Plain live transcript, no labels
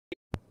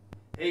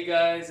Hey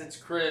guys, it's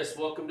Chris.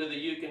 Welcome to the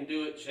You Can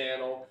Do It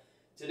channel.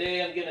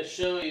 Today I'm going to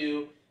show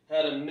you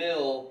how to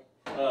mill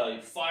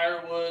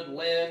firewood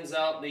limbs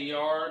out in the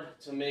yard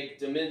to make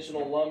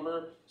dimensional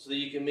lumber so that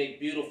you can make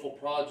beautiful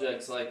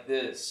projects like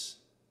this.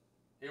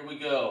 Here we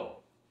go.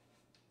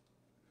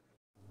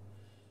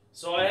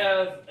 So I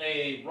have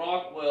a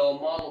Rockwell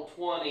Model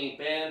 20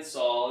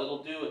 bandsaw.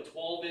 It'll do a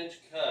 12-inch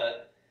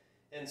cut,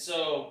 and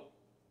so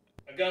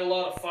I got a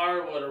lot of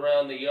firewood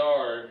around the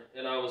yard,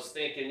 and I was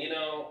thinking,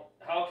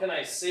 how can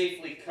I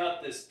safely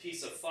cut this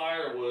piece of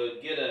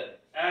firewood, get an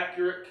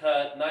accurate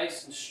cut,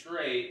 nice and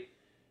straight,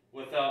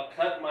 without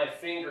cutting my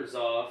fingers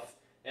off,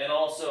 and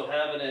also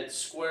having it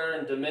square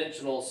and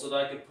dimensional so that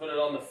I could put it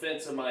on the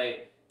fence of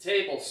my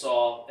table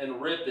saw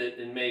and rip it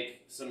and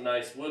make some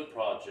nice wood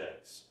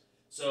projects.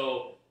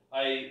 So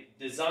I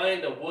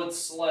designed a wood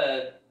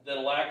sled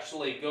that'll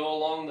actually go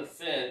along the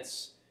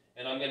fence,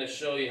 and I'm going to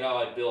show you how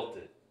I built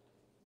it.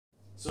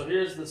 So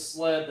here's the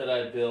sled that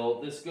I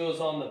built. This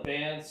goes on the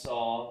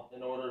bandsaw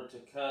in order to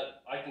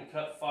cut. I can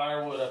cut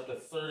firewood up to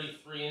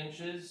 33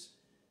 inches.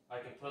 I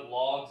can put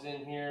logs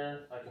in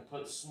here. I can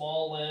put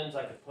small limbs.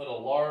 I can put a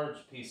large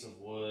piece of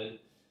wood.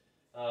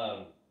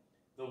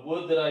 The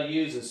wood that I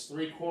use is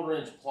 3/4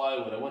 inch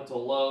plywood. I went to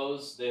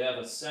Lowe's. They have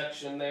a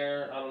section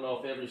there. I don't know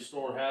if every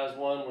store has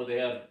one where they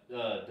have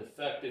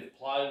defective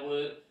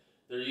plywood.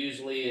 They're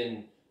usually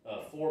in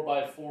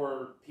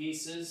 4x4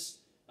 pieces.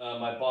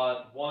 I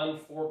bought one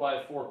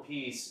 4x4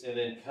 piece and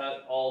then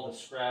cut all the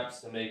scraps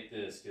to make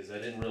this because I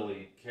didn't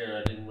really care.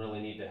 I didn't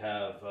really need to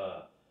have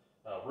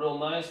real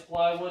nice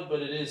plywood,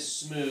 but it is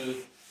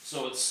smooth,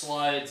 so it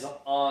slides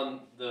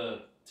on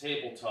the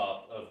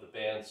tabletop of the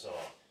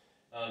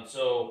bandsaw.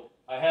 So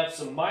I have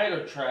some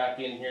miter track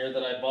in here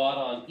that I bought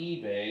on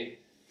eBay,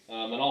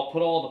 and I'll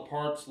put all the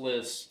parts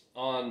lists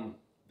on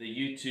the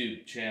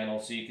YouTube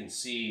channel so you can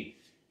see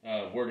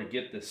where to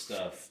get this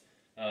stuff.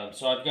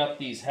 So I've got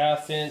these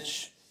 1/2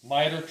 inch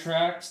miter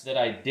tracks that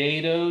I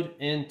dadoed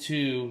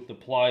into the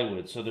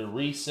plywood. So they're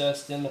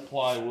recessed in the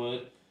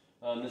plywood.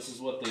 This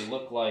is what they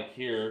look like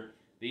here.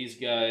 These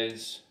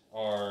guys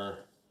are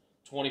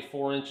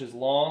 24 inches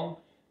long.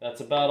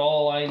 That's about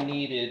all I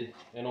needed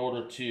in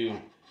order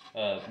to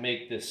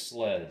make this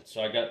sled.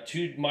 So I got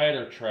 2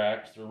 miter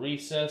tracks. They're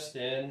recessed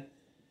in,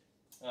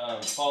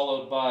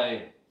 followed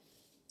by,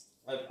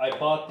 I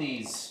bought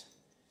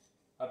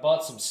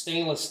some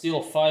stainless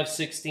steel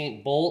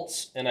 5/16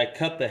 bolts, and I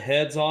cut the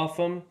heads off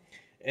them,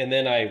 and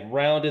then I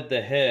rounded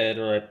the head,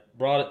 or I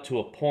brought it to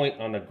a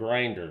point on a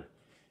grinder.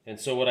 And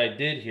so what I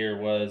did here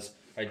was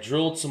I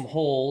drilled some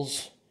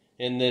holes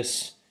in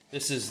this.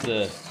 This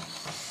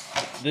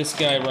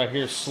guy right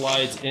here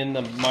slides in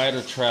the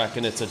miter track,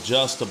 and it's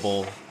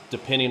adjustable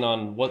depending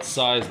on what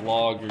size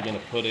log you're going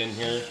to put in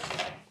here.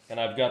 And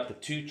I've got the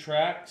 2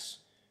 tracks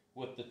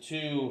with the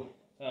 2,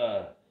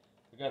 I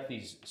got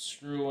these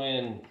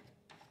screw-in.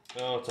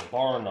 Oh, it's a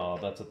bar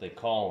knob. That's what they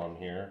call them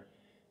here.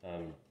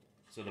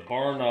 So the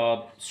bar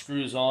knob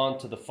screws on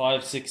to the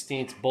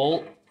 5/16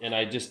 bolt, and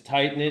I just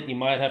tighten it. You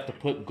might have to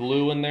put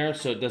glue in there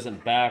so it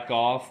doesn't back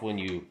off when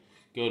you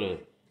go to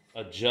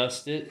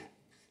adjust it.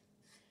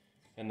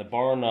 And the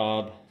bar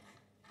knob,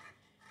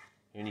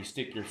 when you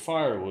stick your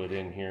firewood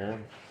in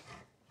here,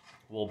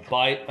 will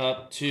bite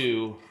up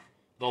to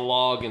the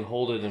log and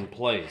hold it in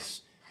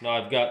place. Now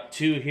I've got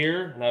 2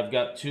 here, and I've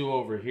got 2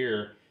 over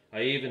here.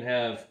 I even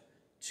have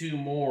 2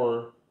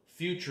 more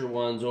future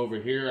ones over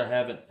here. I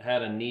haven't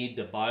had a need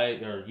to buy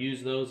or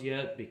use those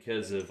yet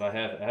because I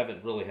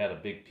haven't really had a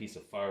big piece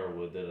of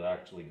firewood that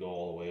actually go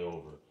all the way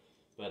over.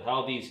 But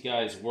how these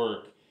guys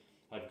work,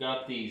 I've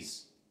got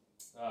these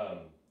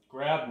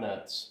grab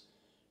nuts.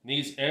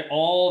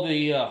 All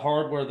the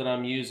hardware that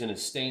I'm using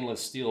is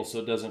stainless steel,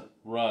 so it doesn't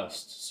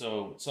rust.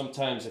 So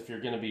sometimes if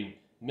you're going to be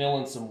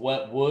milling some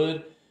wet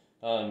wood,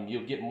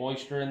 you'll get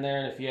moisture in there,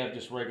 and if you have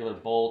just regular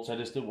bolts, I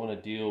just didn't want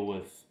to deal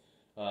with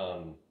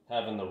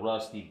having the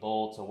rusty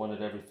bolts. I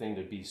wanted everything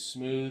to be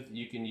smooth.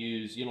 You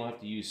don't have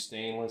to use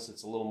stainless.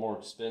 It's a little more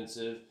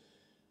expensive.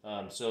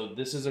 So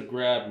this is a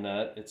grab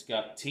nut. It's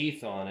got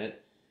teeth on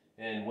it,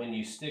 and when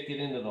you stick it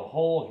into the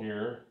hole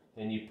here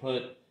and you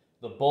put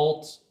the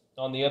bolt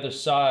on the other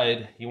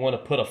side, you want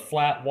to put a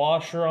flat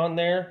washer on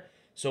there,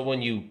 so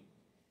when you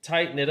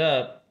tighten it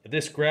up,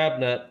 this grab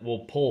nut will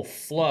pull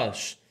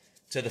flush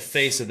to the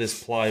face of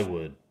this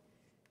plywood,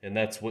 and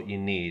that's what you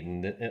need.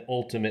 And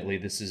ultimately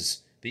this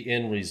is the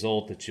end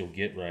result that you'll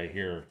get right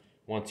here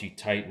once you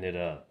tighten it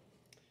up.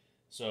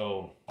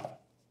 So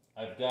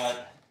I've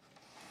got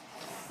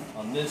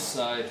on this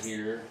side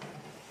here,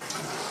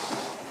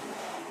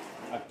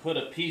 I put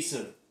a piece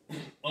of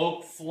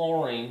oak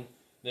flooring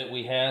that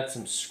we had,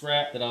 some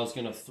scrap that I was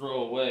going to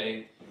throw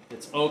away.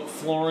 It's oak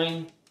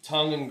flooring,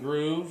 tongue and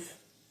groove,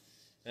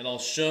 and I'll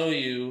show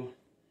you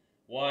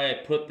why I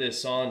put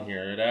this on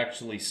here. It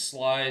actually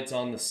slides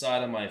on the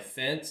side of my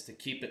fence to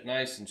keep it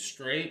nice and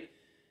straight.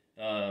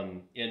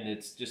 And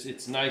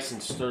it's nice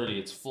and sturdy.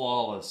 It's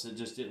flawless.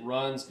 It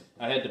runs.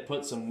 I had to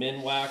put some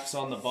Minwax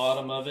on the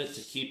bottom of it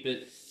to keep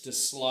it to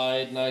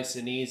slide nice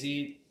and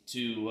easy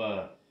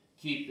to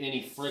keep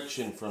any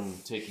friction from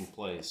taking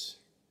place.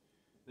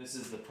 This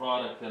is the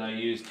product that I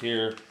used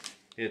here.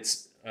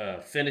 It's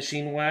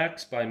finishing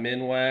wax by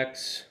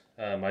Minwax.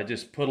 I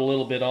just put a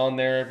little bit on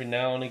there every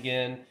now and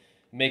again.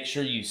 Make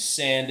sure you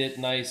sand it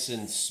nice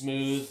and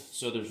smooth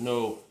so there's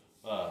no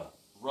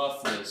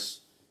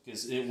roughness,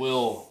 because it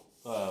will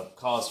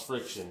cause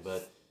friction.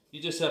 But you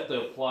just have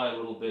to apply a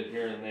little bit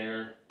here and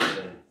there,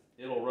 and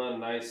it'll run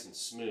nice and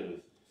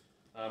smooth.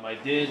 I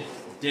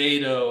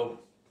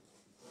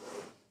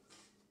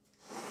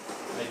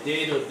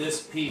dadoed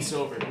this piece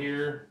over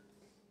here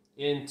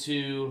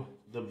into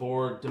the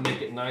board to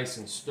make it nice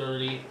and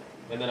sturdy,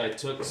 and then I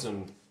took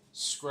some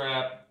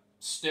scrap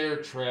stair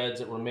treads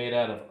that were made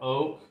out of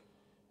oak,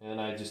 and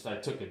I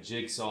took a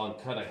jigsaw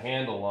and cut a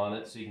handle on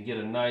it so you can get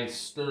a nice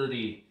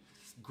sturdy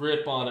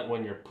grip on it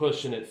when you're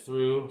pushing it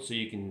through, so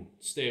you can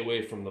stay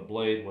away from the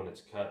blade when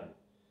it's cutting.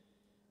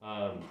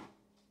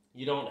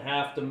 You don't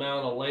have to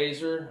mount a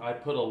laser. I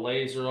put a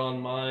laser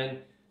on mine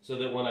so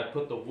that when I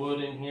put the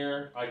wood in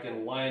here, I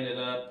can line it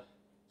up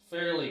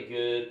fairly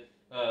good.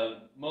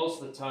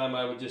 Most of the time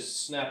I would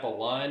just snap a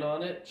line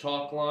on it,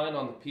 chalk line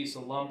on the piece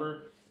of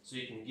lumber, so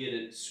you can get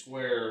it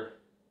square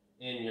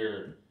in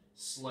your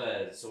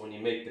sled. So when you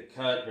make the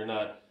cut, you're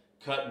not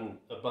cutting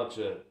a bunch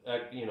of,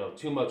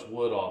 too much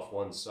wood off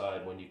one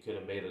side when you could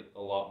have made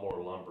a lot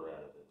more lumber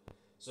out of it.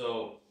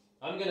 So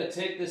I'm going to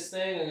take this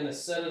thing, I'm going to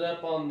set it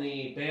up on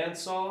the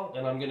bandsaw,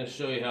 and I'm going to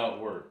show you how it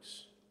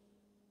works.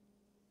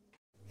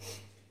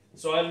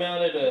 So I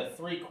mounted a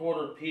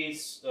 3/4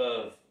 piece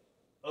of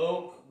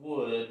oak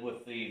wood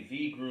with the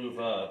V-groove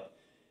up,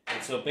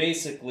 and so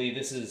basically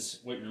this is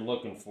what you're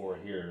looking for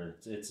here.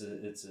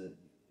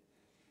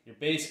 You're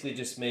basically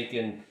just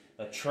making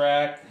a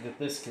track that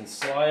this can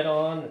slide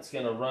on. It's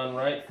going to run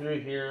right through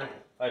here.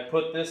 I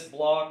put this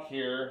block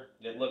here.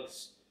 It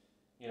looks,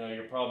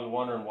 you're probably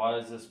wondering, why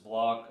is this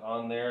block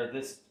on there?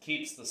 This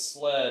keeps the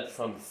sled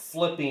from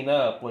flipping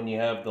up when you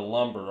have the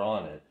lumber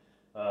on it.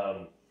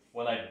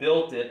 When I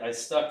built it, I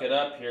stuck it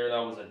up here and I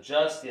was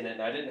adjusting it,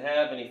 and I didn't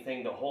have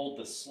anything to hold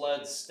the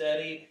sled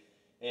steady,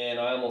 and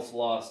I almost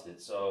lost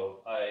it. So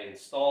I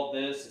installed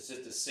this. It's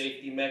just a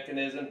safety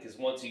mechanism, because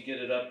once you get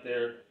it up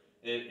there,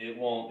 it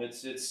won't,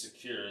 it's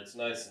secure. It's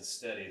nice and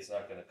steady. It's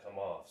not going to come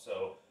off.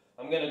 So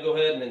I'm going to go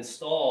ahead and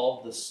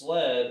install the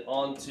sled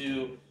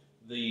onto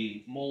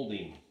the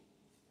molding.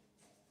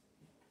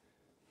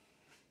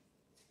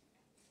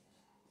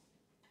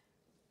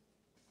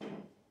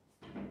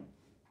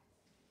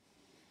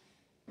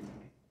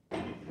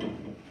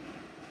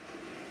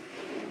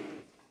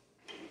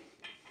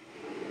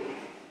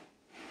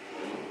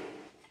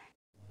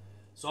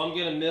 So I'm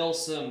going to mill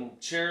some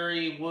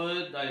cherry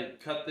wood. I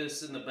cut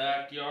this in the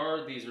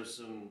backyard. These are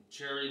some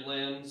cherry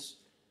limbs.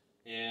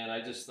 And I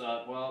just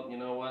thought, well, you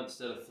know what?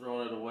 Instead of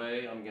throwing it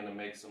away, I'm going to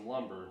make some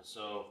lumber.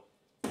 So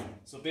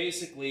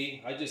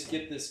basically, I just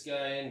get this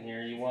guy in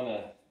here. You want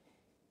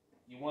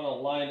to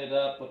line it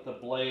up with the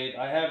blade.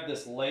 I have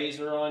this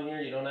laser on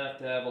here. You don't have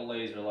to have a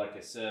laser, like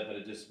I said, but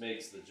it just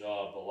makes the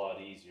job a lot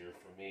easier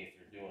for me if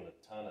you're doing a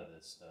ton of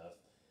this stuff.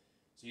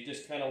 So you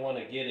just kind of want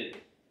to get it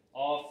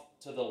off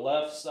to the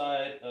left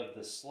side of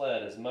the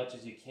sled as much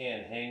as you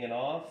can, hanging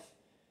off.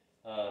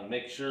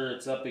 Make sure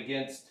it's up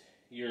against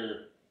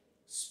your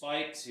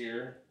spikes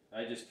here.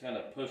 I just kind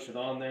of push it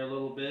on there a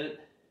little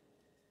bit.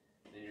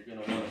 Then you're going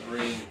to want to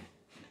bring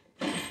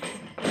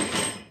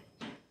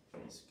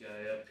this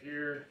guy up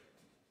here,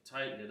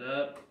 tighten it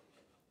up.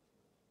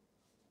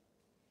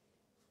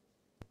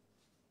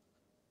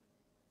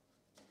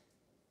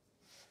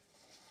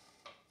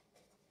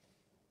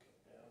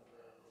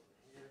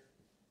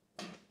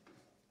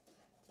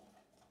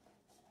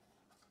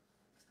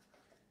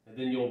 And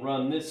then you'll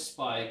run this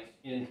spike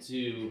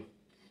into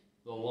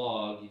the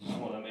log. You just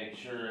want to make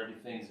sure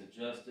everything's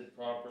adjusted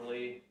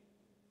properly.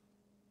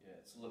 Yeah,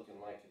 it's looking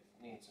like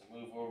it needs to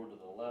move over to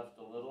the left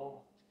a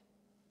little.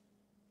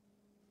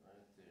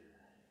 Right there.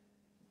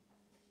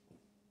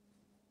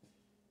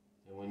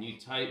 And when you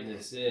tighten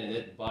this in,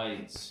 it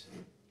bites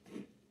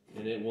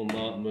and it will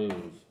not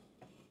move.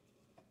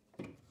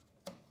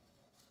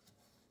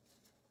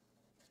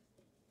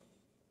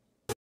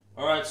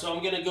 Alright, so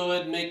I'm going to go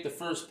ahead and make the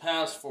first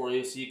pass for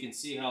you so you can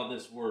see how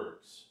this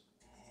works.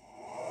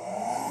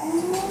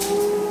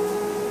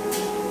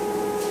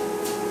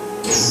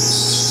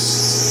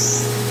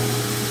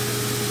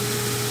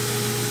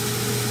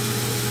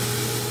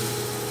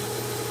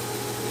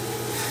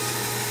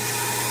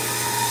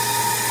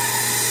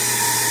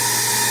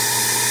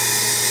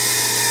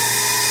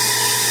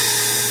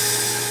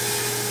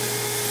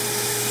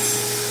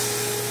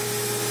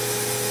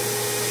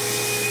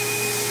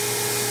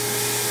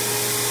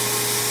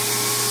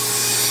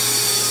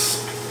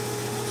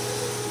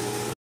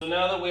 So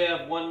now that we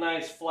have one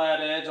nice flat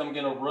edge, I'm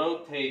going to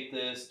rotate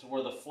this to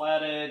where the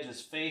flat edge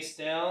is face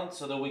down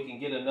so that we can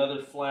get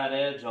another flat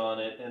edge on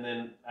it, and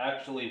then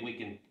actually we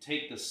can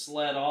take the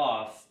sled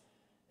off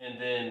and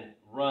then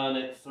run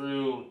it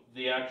through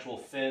the actual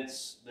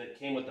fence that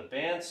came with the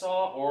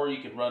bandsaw, or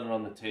you could run it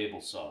on the table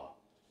saw.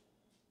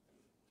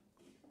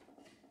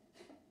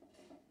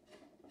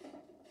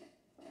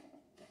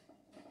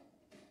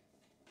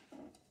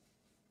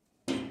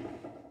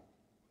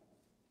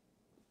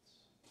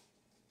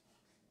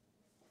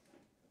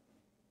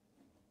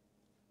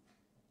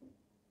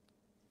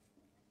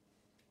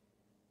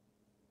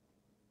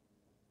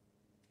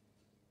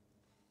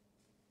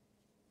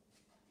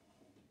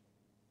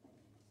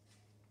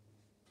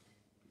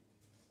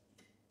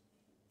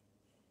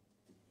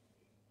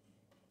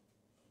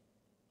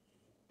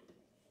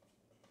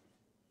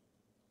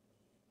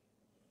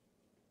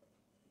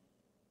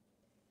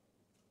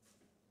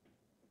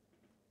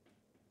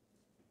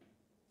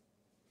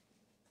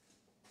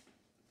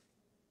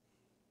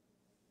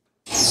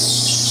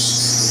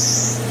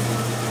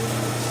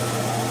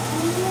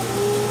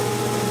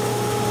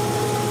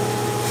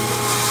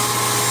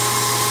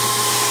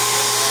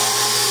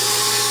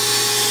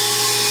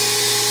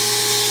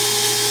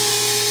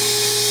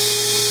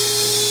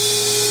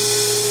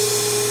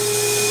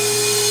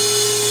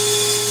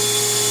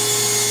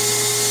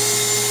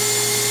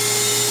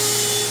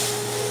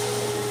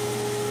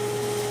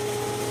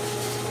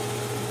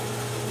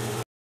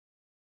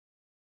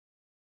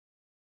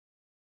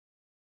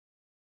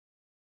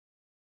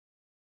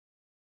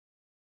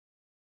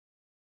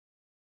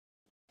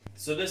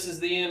 So this is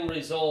the end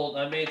result.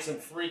 I made some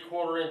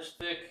 3/4 inch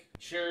thick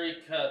cherry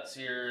cuts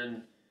here,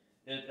 and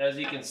as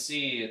you can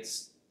see,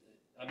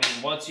 I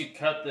mean, once you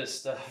cut this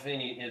stuff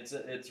in,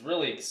 it's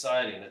really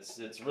exciting.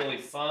 It's really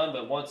fun,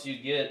 but once you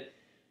get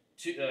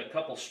a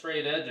couple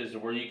straight edges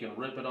where you can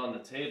rip it on the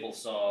table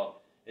saw,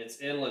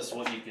 it's endless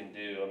what you can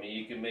do. I mean,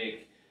 you can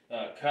make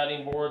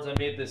cutting boards. I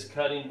made this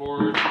cutting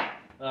board.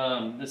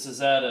 This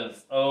is out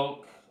of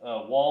oak,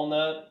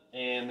 walnut,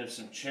 and there's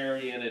some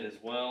cherry in it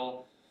as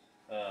well.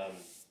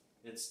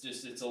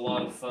 It's a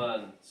lot of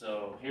fun.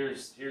 So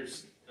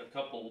here's a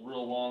couple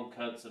real long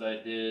cuts that I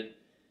did.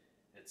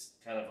 It's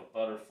kind of a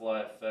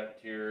butterfly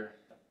effect here.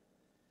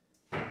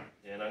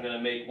 And I'm going to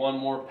make one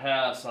more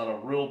pass on a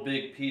real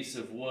big piece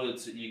of wood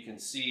so you can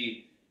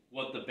see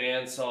what the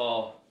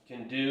bandsaw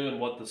can do and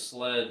what the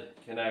sled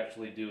can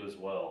actually do as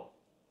well.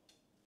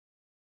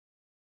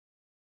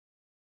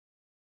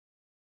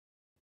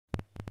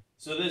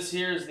 So this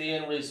here is the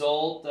end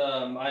result.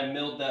 I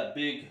milled that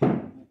big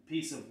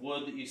piece of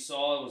wood that you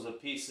saw. It was a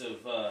piece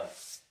of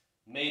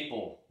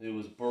maple. It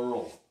was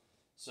burl.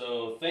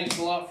 So thanks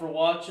a lot for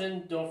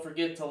watching. Don't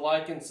forget to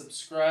like and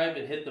subscribe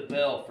and hit the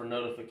bell for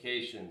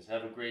notifications.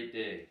 Have a great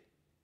day.